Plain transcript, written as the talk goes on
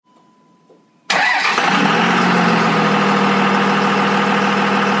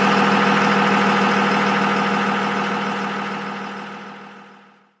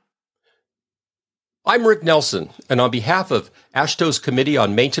I'm Rick Nelson, and on behalf of AASHTO's Committee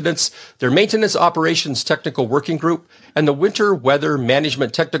on Maintenance, their Maintenance Operations Technical Working Group, and the Winter Weather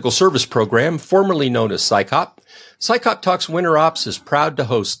Management Technical Service Program, formerly known as SICOP, SICOP Talks Winter Ops is proud to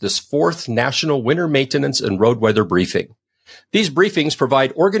host this fourth National Winter Maintenance and Road Weather Briefing. These briefings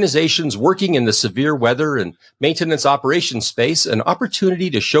provide organizations working in the severe weather and maintenance operations space an opportunity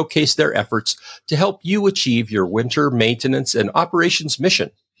to showcase their efforts to help you achieve your winter maintenance and operations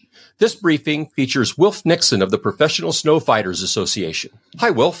mission. This briefing features Wilf Nixon of the Professional Snow Fighters Association.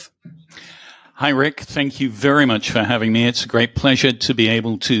 Hi, Wilf. Hi, Rick. Thank you very much for having me. It's a great pleasure to be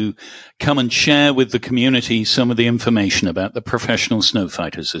able to come and share with the community some of the information about the Professional Snow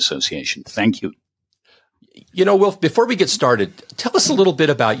Fighters Association. Thank you. You know, Wilf, before we get started, tell us a little bit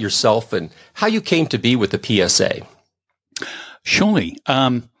about yourself and how you came to be with the PSA. Surely.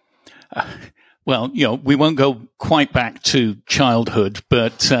 Well, you know, we won't go quite back to childhood,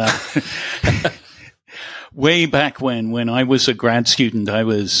 but way back when I was a grad student, I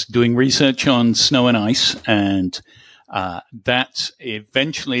was doing research on snow and ice, and that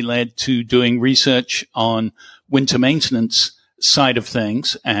eventually led to doing research on winter maintenance side of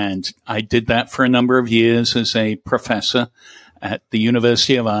things. And I did that for a number of years as a professor at the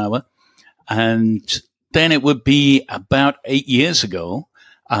University of Iowa. And then it would be about 8 years ago,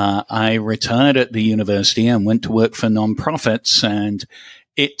 I retired at the university and went to work for nonprofits. And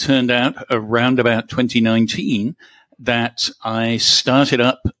it turned out around about 2019 that I started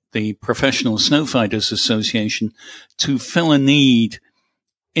up the Professional Snow Fighters Association to fill a need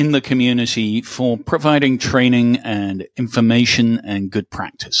in the community for providing training and information and good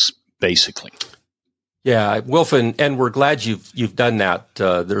practice, basically. Yeah, Wilf, and we're glad you've done that.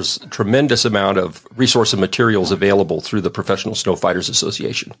 There's a tremendous amount of resource and materials available through the Professional Snow Fighters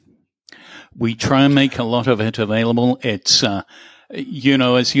Association. We try and make a lot of it available. It's, you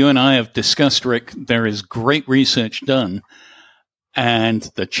know, as you and I have discussed, Rick, there is great research done. And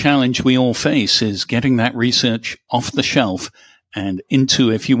the challenge we all face is getting that research off the shelf and into,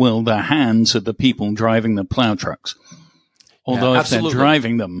 if you will, the hands of the people driving the plow trucks. Although if they're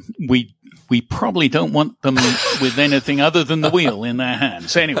driving them, we probably don't want them with anything other than the wheel in their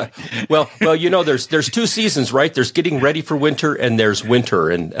hands. Anyway. Well, you know, there's two seasons, right? There's getting ready for winter and there's winter.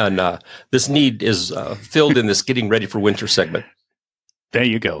 And this need is filled in this getting ready for winter segment. There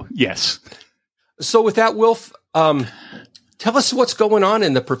you go. Yes. So with that, Wilf, tell us what's going on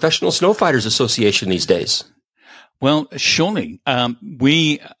in the Professional Snow Fighters Association these days. Well, surely.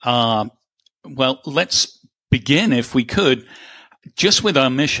 Let's begin, if we could, just with our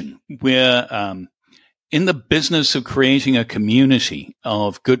mission. We're in the business of creating a community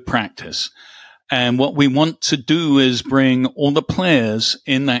of good practice. And what we want to do is bring all the players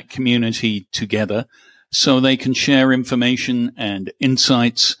in that community together so they can share information and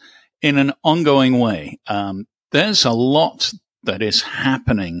insights in an ongoing way. There's a lot that is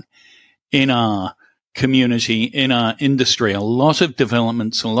happening in our community, in our industry, a lot of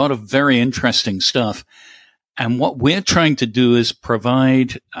developments, a lot of very interesting stuff. And what we're trying to do is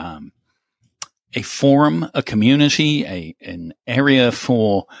provide a forum, a community, an area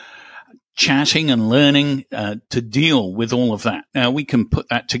for chatting and learning to deal with all of that. Now, we can put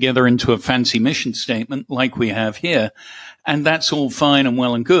that together into a fancy mission statement like we have here, and that's all fine and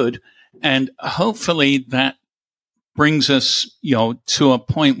well and good. And hopefully that brings us, you know, to a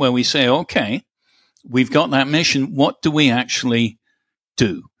point where we say, okay, we've got that mission. What do we actually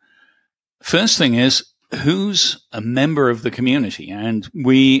do? First thing is, who's a member of the community? And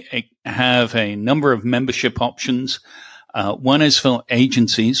we have a number of membership options. One is for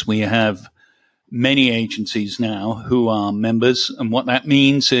agencies. We have many agencies now who are members. And what that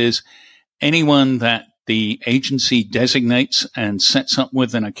means is anyone that the agency designates and sets up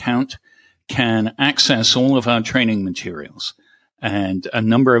with an account can access all of our training materials. And a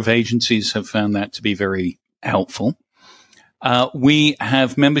number of agencies have found that to be very helpful. We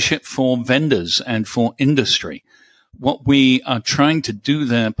have membership for vendors and for industry. What we are trying to do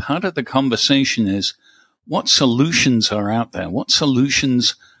there, part of the conversation is what solutions are out there? What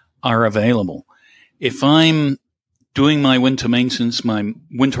solutions are available? If I'm doing my winter maintenance, my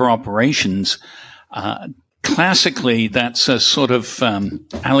winter operations, classically that's a sort of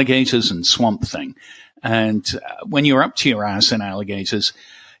alligators and swamp thing. And when you're up to your ass in alligators,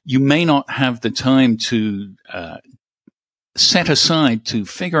 you may not have the time to set aside to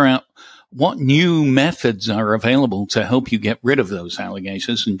figure out what new methods are available to help you get rid of those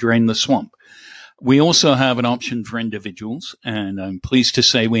alligators and drain the swamp. We also have an option for individuals, and I'm pleased to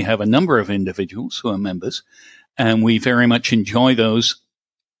say we have a number of individuals who are members, and we very much enjoy those.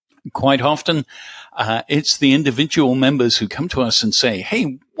 Quite often, it's the individual members who come to us and say,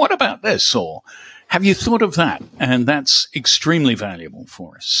 hey, what about this? Or, have you thought of that? And that's extremely valuable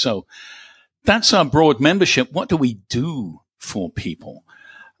for us. So that's our broad membership. What do we do for people?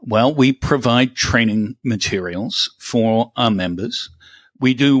 Well, we provide training materials for our members.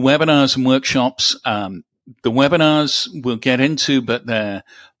 We do webinars and workshops. The webinars we'll get into, but they're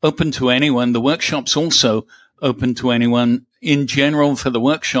open to anyone. The workshops also open to anyone. In general, for the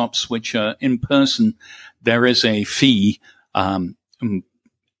workshops, which are in person, there is a fee, but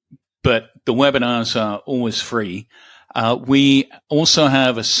the webinars are always free. We also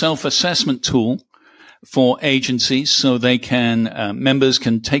have a self-assessment tool for agencies, so they can members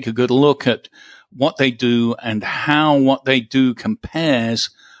can take a good look at what they do and how what they do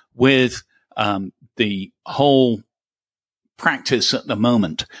compares with the whole practice at the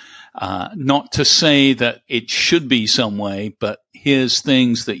moment. Not to say that it should be some way, but here's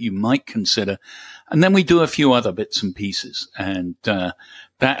things that you might consider. And then we do a few other bits and pieces, and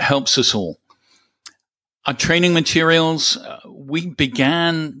that helps us all. Our training materials, we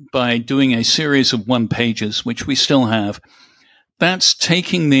began by doing a series of one-pagers, which we still have. That's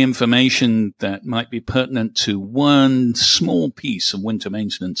taking the information that might be pertinent to one small piece of winter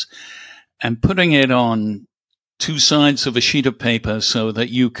maintenance and putting it on two sides of a sheet of paper so that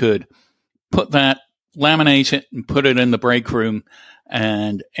you could put that, laminate it, and put it in the break room,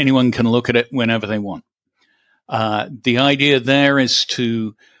 and anyone can look at it whenever they want. The idea there is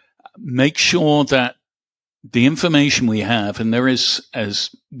to make sure that the information we have, and there is, as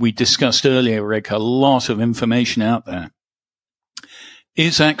we discussed earlier, Rick, a lot of information out there,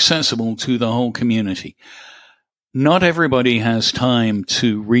 is accessible to the whole community. Not everybody has time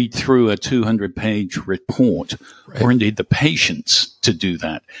to read through a 200-page report, right, or indeed the patience to do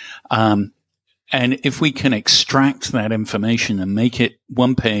that. And if we can extract that information and make it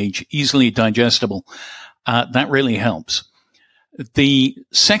one page, easily digestible, that really helps. The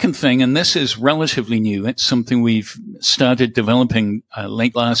second thing, and this is relatively new, it's something we've started developing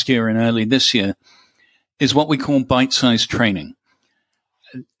late last year and early this year, is what we call bite-sized training.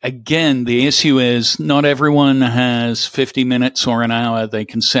 Again, the issue is not everyone has 50 minutes or an hour they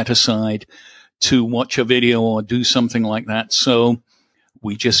can set aside to watch a video or do something like that. So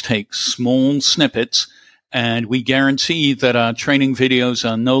we just take small snippets, and we guarantee that our training videos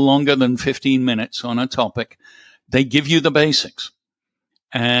are no longer than 15 minutes on a topic. They give you the basics.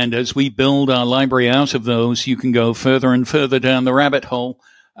 And as we build our library out of those, you can go further and further down the rabbit hole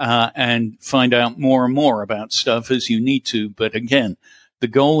and find out more and more about stuff as you need to. But again, the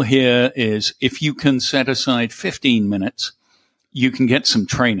goal here is if you can set aside 15 minutes, you can get some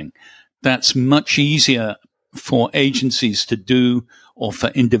training. That's much easier for agencies to do or for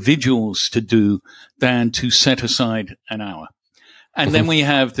individuals to do than to set aside an hour. And then we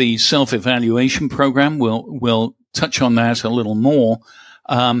have the self-evaluation program. We'll touch on that a little more.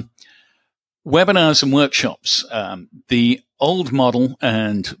 Webinars and workshops. The old model,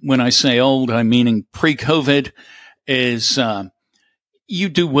 and when I say old, I'm meaning pre-COVID, is you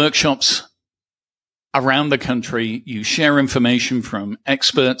do workshops around the country. You share information from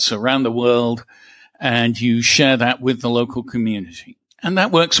experts around the world, and you share that with the local community. And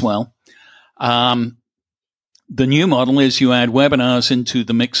that works well. The new model is you add webinars into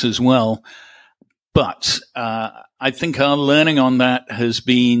the mix as well. But I think our learning on that has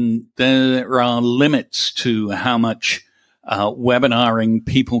been there are limits to how much webinaring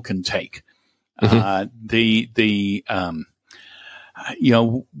people can take. Mm-hmm.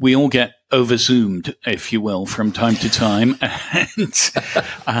 We all get over-zoomed, if you will, from time to time. And,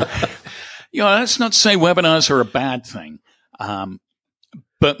 that's not to say webinars are a bad thing.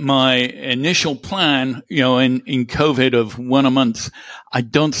 But my initial plan, in COVID of one a month, I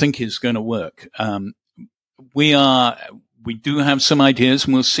don't think is going to work. We do have some ideas,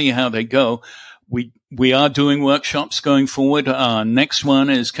 and we'll see how they go. We are doing workshops going forward. Our next one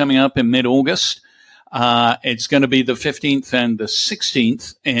is coming up in mid-August. It's going to be the 15th and the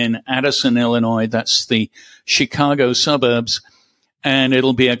 16th in Addison, Illinois. That's the Chicago suburbs. And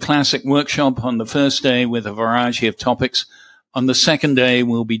it'll be a classic workshop on the first day with a variety of topics. On the second day,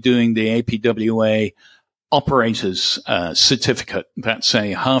 we'll be doing the APWA operators certificate. That's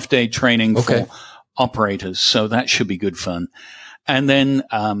a half-day training for operators. So that should be good fun. And then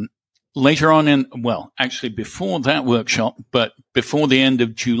later on before that workshop, but before the end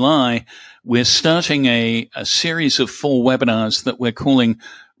of July, we're starting a series of 4 webinars that we're calling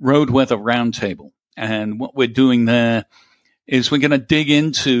Road Weather Roundtable. And what we're doing there is we're going to dig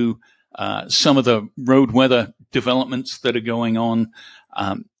into some of the road weather developments that are going on.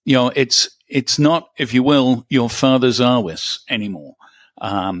 It's not, if you will, your father's Arwis anymore.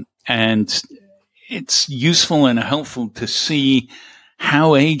 And it's useful and helpful to see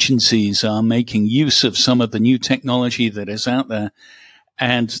how agencies are making use of some of the new technology that is out there.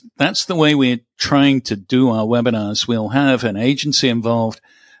 And that's the way we're trying to do our webinars. We'll have an agency involved,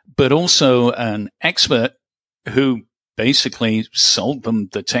 but also an expert who basically sold them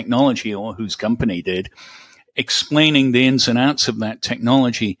the technology, or whose company did, explaining the ins and outs of that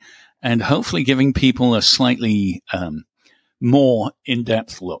technology, and hopefully giving people a slightly more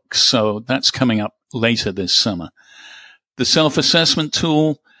in-depth look. So that's coming up later this summer. The self-assessment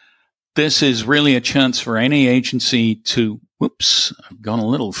tool, this is really a chance for any agency to, whoops, I've gone a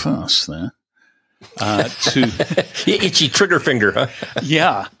little fast there. Itchy trigger finger, huh?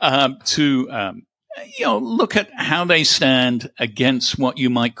 Yeah. Look at how they stand against what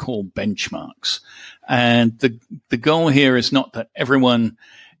you might call benchmarks. And the goal here is not that everyone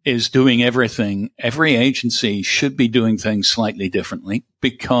is doing everything. Every agency should be doing things slightly differently,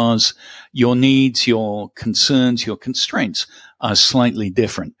 because your needs, your concerns, your constraints are slightly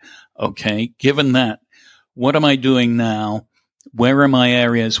different. Okay. Given that, what am I doing now? Where are my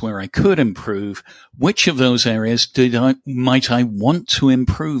areas where I could improve? Which of those areas might I want to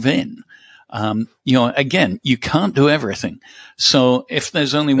improve in? Again, you can't do everything. So if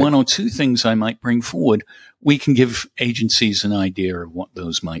there's only one or two things I might bring forward, we can give agencies an idea of what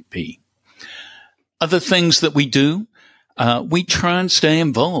those might be. Other things that we do, we try and stay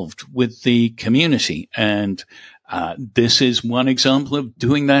involved with the community. And this is one example of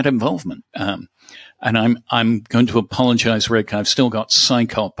doing that involvement. And I'm going to apologize, Rick. I've still got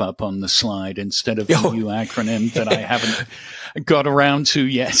PSYCOP up on the slide instead of the new acronym that I haven't got around to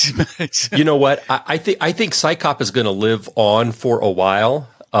yet. You know what? I think PSYCOP is going to live on for a while.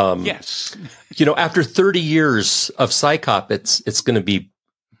 Yes. After 30 years of PSYCOP, it's going to be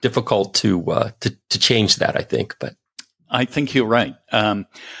difficult to change that, I think. But I think you're right. And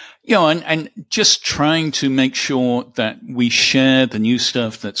just trying to make sure that we share the new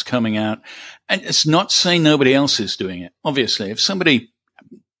stuff that's coming out. And it's not to say nobody else is doing it. Obviously, if somebody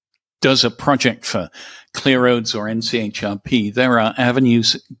does a project for Clear Roads or NCHRP, there are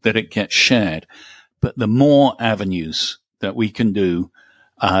avenues that it gets shared. But the more avenues that we can do,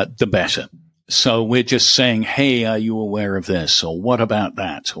 the better. So we're just saying, hey, are you aware of this? Or what about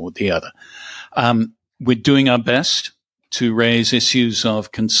that? Or the other. We're doing our best to raise issues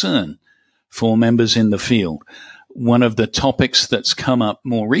of concern for members in the field. One of the topics that's come up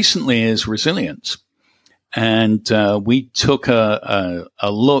more recently is resilience. And we took a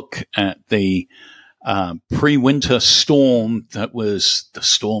look at the pre-winter storm that was the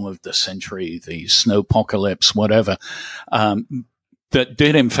storm of the century, the snowpocalypse, whatever, that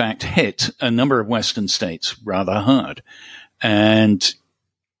did in fact hit a number of Western states rather hard. And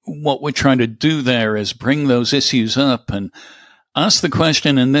what we're trying to do there is bring those issues up and ask the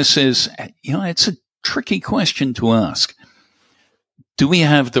question, and this is, it's a tricky question to ask. Do we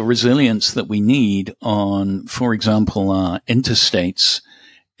have the resilience that we need on, for example, interstates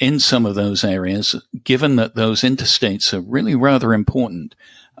in some of those areas, given that those interstates are really rather important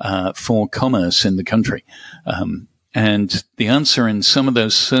for commerce in the country? And the answer in some of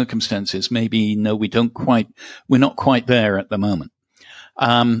those circumstances may be, no, we're not quite there at the moment.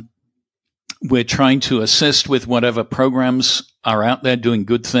 We're trying to assist with whatever programs are out there doing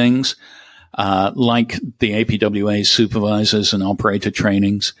good things, like the APWA supervisors and operator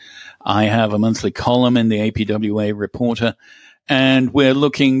trainings. I have a monthly column in the APWA Reporter, and we're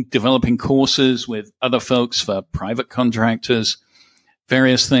developing courses with other folks for private contractors,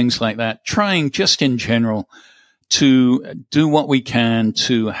 various things like that, trying just in general to do what we can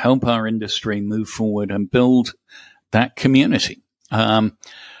to help our industry move forward and build that community.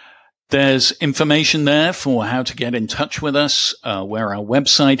 There's information there for how to get in touch with us, where our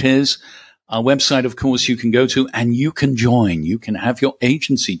website is. Our website, of course, you can go to, and you can join. You can have your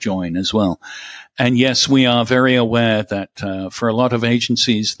agency join as well. And yes, we are very aware that for a lot of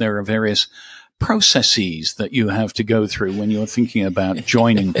agencies, there are various processes that you have to go through when you're thinking about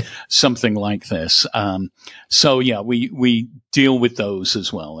joining something like this. So yeah, we deal with those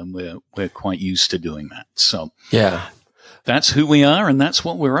as well, and we're quite used to doing that. So yeah. That's who we are, and that's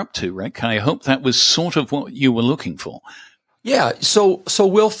what we're up to, Rick. I hope that was sort of what you were looking for. Yeah. So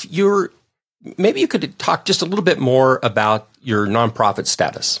Wilf, maybe you could talk just a little bit more about your nonprofit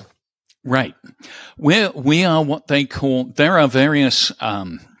status. Right. We are what they call, there are various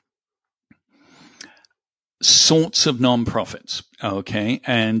sorts of nonprofits, okay?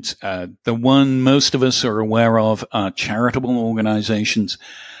 And the one most of us are aware of are charitable organizations.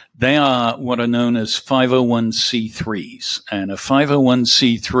 They are what are known as 501c3s. And a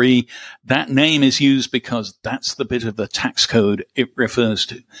 501c3, that name is used because that's the bit of the tax code it refers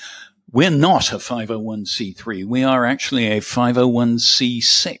to. we're not a 501c3. We are actually a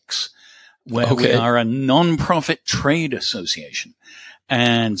 501c6, where we are a non-profit trade association.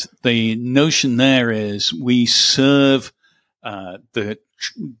 And the notion there is we serve the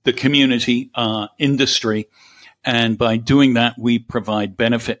community, industry, and by doing that, we provide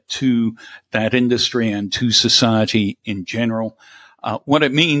benefit to that industry and to society in general. What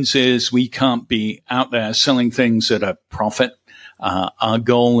it means is we can't be out there selling things at a profit. Our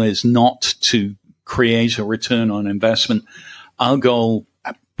goal is not to create a return on investment. Our goal,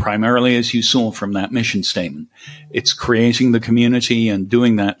 primarily, as you saw from that mission statement, it's creating the community and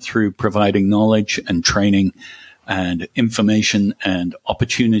doing that through providing knowledge and training and information and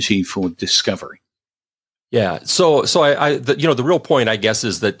opportunity for discovery. Yeah. So the real point, I guess,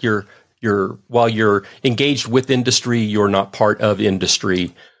 is that while you're engaged with industry, you're not part of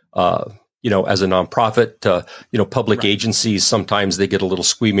industry. As a nonprofit, public agencies, sometimes they get a little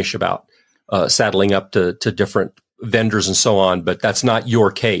squeamish about saddling up to different vendors and so on, but that's not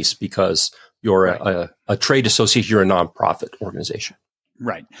your case because you're a trade association, you're a nonprofit organization.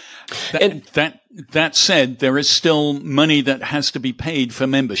 Right. That said, there is still money that has to be paid for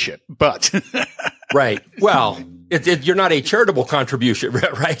membership, but right. Well, you're not a charitable contribution,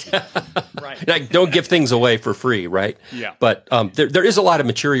 right? Right. Like, don't give things away for free, right? Yeah. But there is a lot of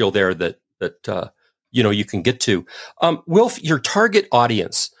material there that you can get to. Wilf, your target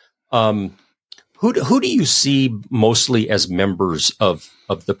audience, who do you see mostly as members of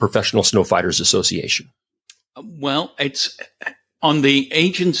the Professional Snow Fighters Association? Well, it's on the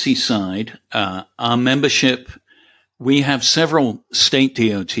agency side, our membership, we have several state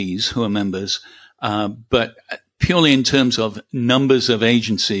DOTs who are members, but purely in terms of numbers of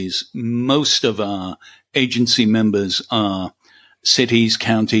agencies, most of our agency members are cities,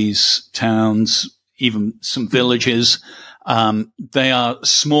 counties, towns, even some villages. They are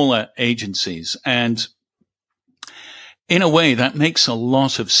smaller agencies. And in a way, that makes a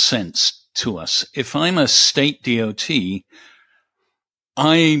lot of sense to us. If I'm a state DOT,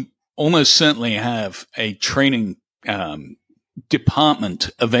 I almost certainly have a training department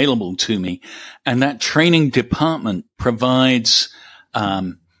available to me, and that training department provides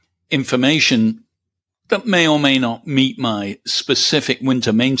information that may or may not meet my specific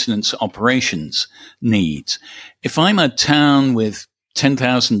winter maintenance operations needs. If I'm a town with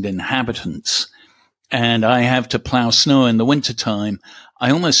 10,000 inhabitants and I have to plow snow in the wintertime,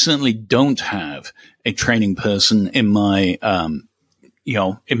 I almost certainly don't have a training person in my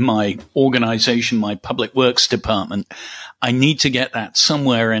in my organization, my public works department. I need to get that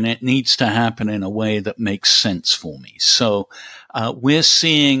somewhere, and it needs to happen in a way that makes sense for me. So we're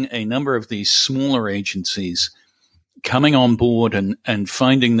seeing a number of these smaller agencies coming on board and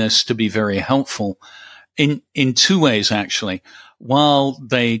finding this to be very helpful in two ways, actually. While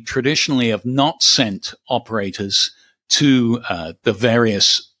they traditionally have not sent operators to the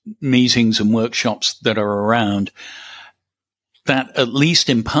various meetings and workshops that are around, that at least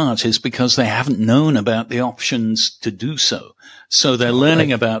in part is because they haven't known about the options to do so. So they're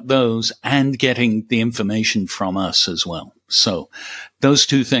learning about those and getting the information from us as well. So those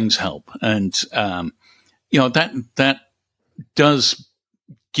two things help. And, that does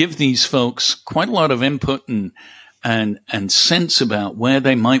give these folks quite a lot of input and sense about where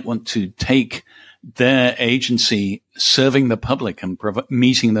they might want to take their agency serving the public and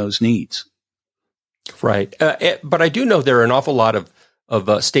meeting those needs. Right. But I do know there are an awful lot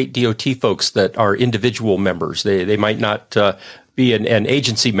of state DOT folks that are individual members. They might not be an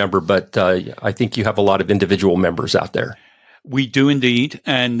agency member, but I think you have a lot of individual members out there. We do indeed.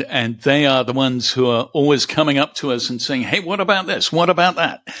 And they are the ones who are always coming up to us and saying, hey, what about this? What about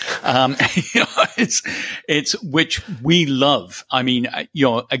that? It's which we love. I mean,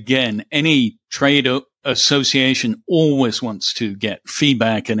 again, any trade association always wants to get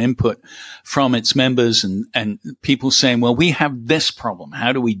feedback and input from its members and people saying, well, we have this problem.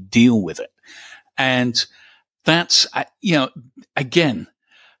 How do we deal with it? And that's, again,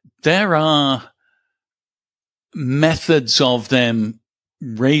 there are methods of them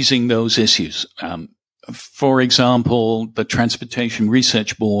raising those issues. For example, the Transportation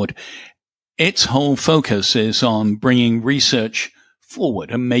Research Board, its whole focus is on bringing research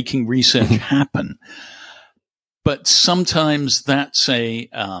forward and making research happen. But sometimes that's a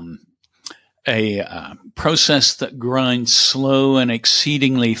process that grinds slow and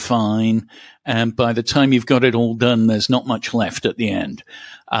exceedingly fine. And by the time you've got it all done, there's not much left at the end.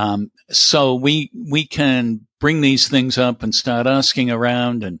 So we can bring these things up and start asking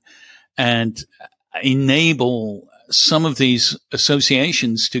around and enable some of these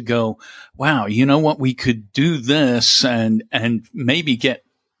associations to go, wow, you know what? We could do this and maybe get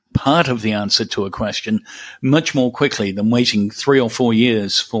part of the answer to a question much more quickly than waiting 3 or 4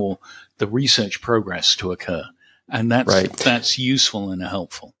 years for the research progress to occur. And that's useful and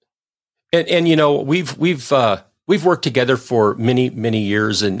helpful. And we've worked together for many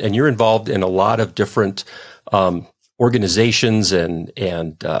years, and you're involved in a lot of different organizations and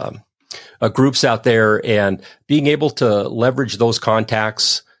groups out there, and being able to leverage those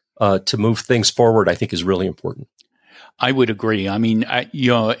contacts to move things forward, I think, is really important. I would agree. I mean,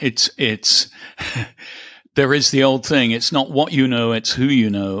 it's there is the old thing. It's not what you know, it's who you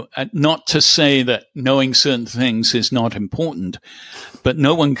know. Not to say that knowing certain things is not important, but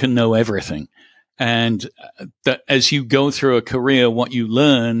no one can know everything. And that as you go through a career, what you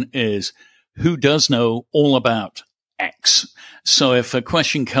learn is who does know all about X. So if a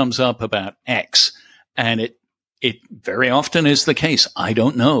question comes up about X, and it very often is the case, I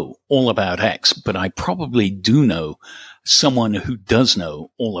don't know all about X, but I probably do know someone who does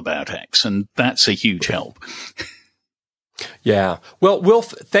know all about X, and that's a huge help. Yeah. Well,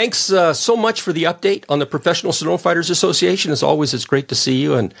 Wilf, thanks so much for the update on the Professional Sonoma Fighters Association. As always, it's great to see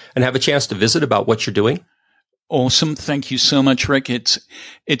you and have a chance to visit about what you're doing. Awesome. Thank you so much, Rick.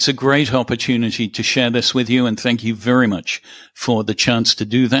 It's a great opportunity to share this with you, and thank you very much for the chance to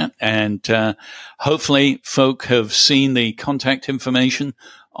do that. And hopefully folk have seen the contact information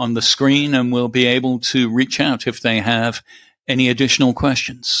on the screen and will be able to reach out if they have any additional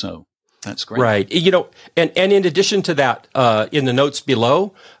questions. So that's great. Right. And in addition to that, in the notes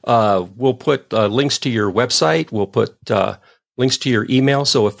below, we'll put links to your website. We'll put links to your email.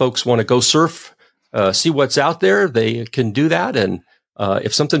 So if folks want to go surf, see what's out there, they can do that. And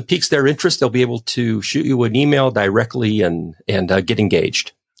if something piques their interest, they'll be able to shoot you an email directly and get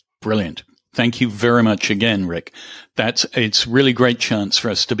engaged. Brilliant. Thank you very much again, Rick. It's really great chance for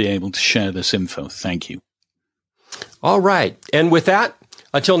us to be able to share this info. Thank you. All right. And with that,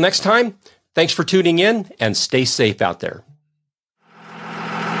 until next time, thanks for tuning in and stay safe out there.